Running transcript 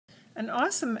An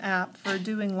awesome app for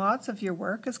doing lots of your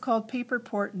work is called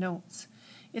PaperPort Notes.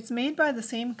 It's made by the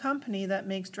same company that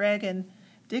makes Drag and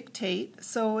Dictate,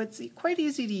 so it's quite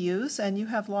easy to use and you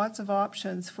have lots of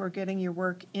options for getting your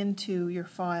work into your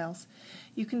files.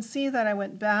 You can see that I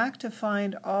went back to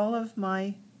find all of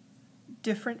my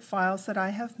different files that I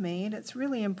have made. It's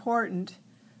really important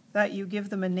that you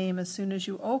give them a name as soon as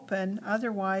you open,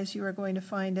 otherwise you are going to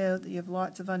find out that you have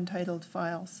lots of untitled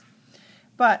files.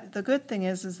 But the good thing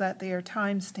is that they are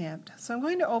time-stamped. So I'm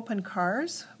going to open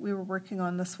cars. We were working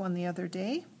on this one the other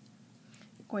day.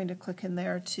 I'm going to click in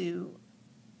there to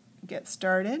get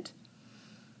started.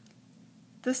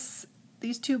 These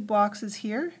two boxes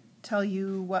here tell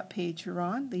you what page you're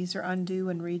on. These are undo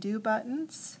and redo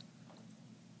buttons.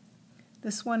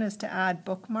 This one is to add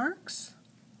bookmarks.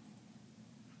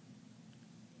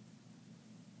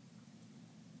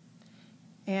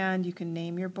 And you can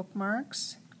name your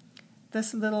bookmarks.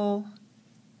 This little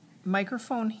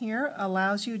microphone here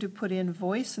allows you to put in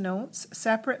voice notes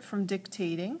separate from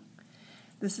dictating.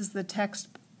 This is the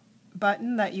text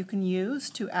button that you can use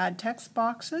to add text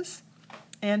boxes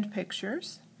and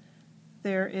pictures.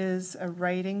 There is a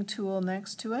writing tool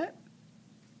next to it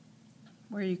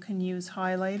where you can use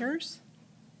highlighters.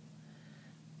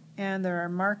 And there are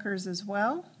markers as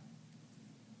well.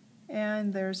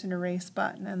 And there's an erase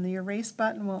button, and the erase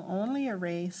button will only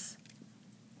erase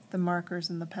the markers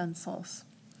and the pencils.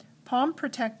 Palm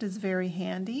Protect is very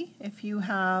handy. If you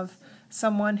have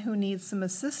someone who needs some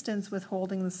assistance with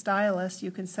holding the stylus,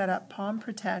 you can set up Palm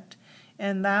Protect,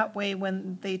 and that way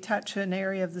when they touch an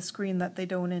area of the screen that they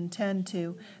don't intend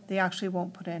to, they actually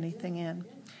won't put anything in.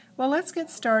 Well, let's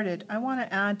get started. I want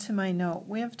to add to my note.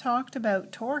 We have talked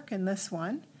about torque in this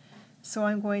one, so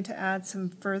I'm going to add some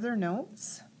further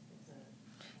notes.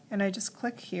 And I just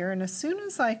click here, and as soon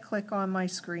as I click on my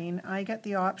screen, I get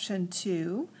the option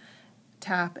to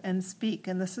tap and speak,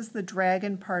 and this is the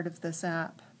dragon part of this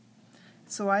app.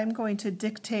 So I'm going to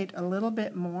dictate a little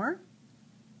bit more.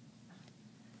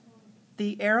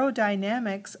 The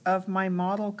aerodynamics of my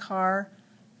model car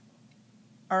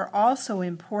are also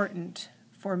important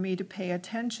for me to pay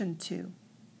attention to,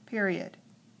 period.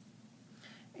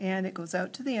 And it goes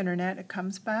out to the internet, it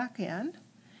comes back in,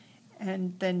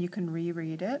 and then you can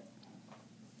reread it.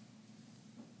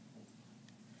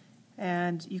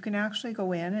 And you can actually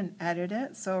go in and edit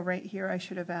it. So right here I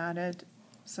should have added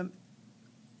some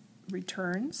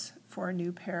returns for a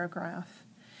new paragraph.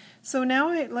 So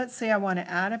now let's say I want to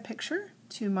add a picture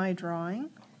to my drawing,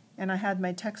 and I had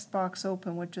my text box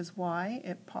open, which is why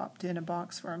it popped in a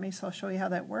box for me. So I'll show you how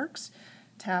that works.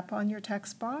 Tap on your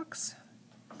text box,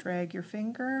 drag your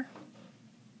finger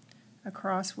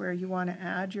across where you want to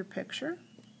add your picture.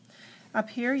 Up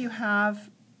here you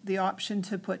have the option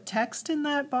to put text in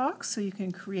that box, so you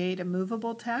can create a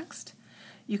movable text.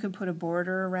 You can put a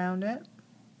border around it,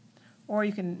 or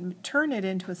you can turn it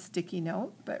into a sticky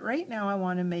note, but right now I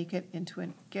want to make it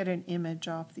into get an image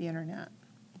off the internet.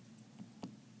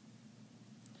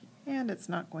 And it's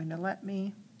not going to let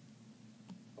me.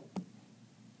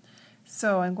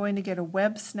 So I'm going to get a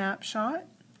web snapshot.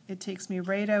 It takes me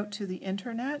right out to the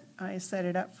internet. I set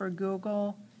it up for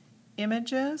Google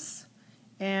Images,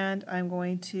 and I'm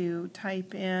going to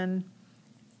type in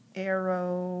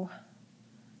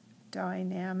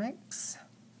aerodynamics.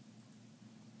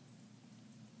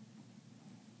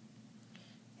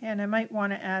 And I might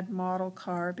want to add model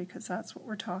car because that's what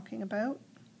we're talking about.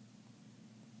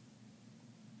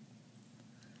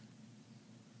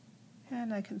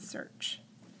 And I can search.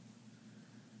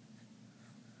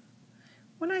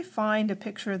 When I find a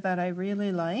picture that I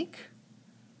really like,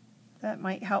 that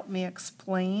might help me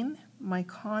explain my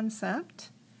concept,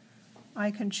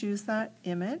 I can choose that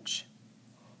image.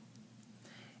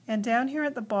 And down here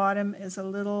at the bottom is a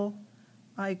little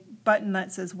button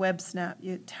that says Web Snap.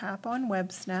 You tap on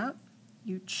Web Snap,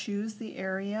 you choose the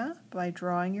area by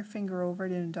drawing your finger over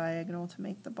it in a diagonal to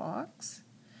make the box,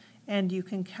 and you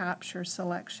can capture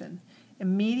selection.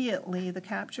 Immediately the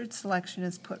captured selection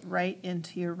is put right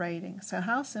into your writing. So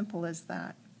how simple is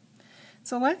that?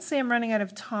 So let's say I'm running out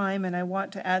of time and I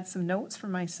want to add some notes for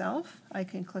myself. I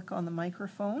can click on the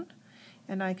microphone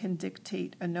and I can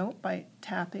dictate a note by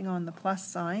tapping on the plus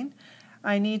sign.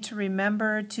 I need to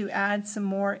remember to add some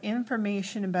more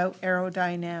information about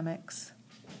aerodynamics.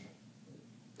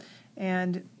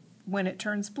 And when it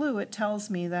turns blue, it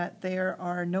tells me that there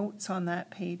are notes on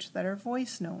that page that are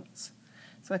voice notes.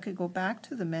 So I could go back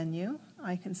to the menu.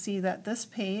 I can see that this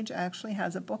page actually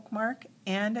has a bookmark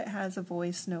and it has a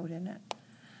voice note in it.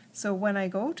 So when I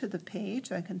go to the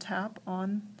page, I can tap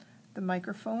on the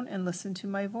microphone and listen to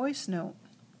my voice note.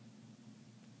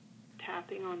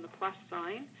 Tapping on the plus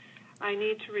sign, I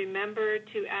need to remember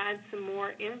to add some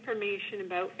more information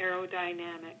about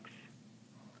aerodynamics.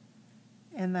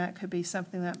 And that could be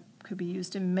something that could be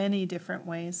used in many different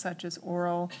ways, such as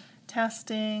oral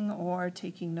testing or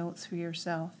taking notes for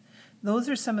yourself. Those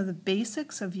are some of the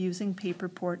basics of using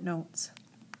PaperPort notes.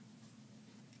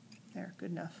 There,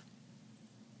 good enough.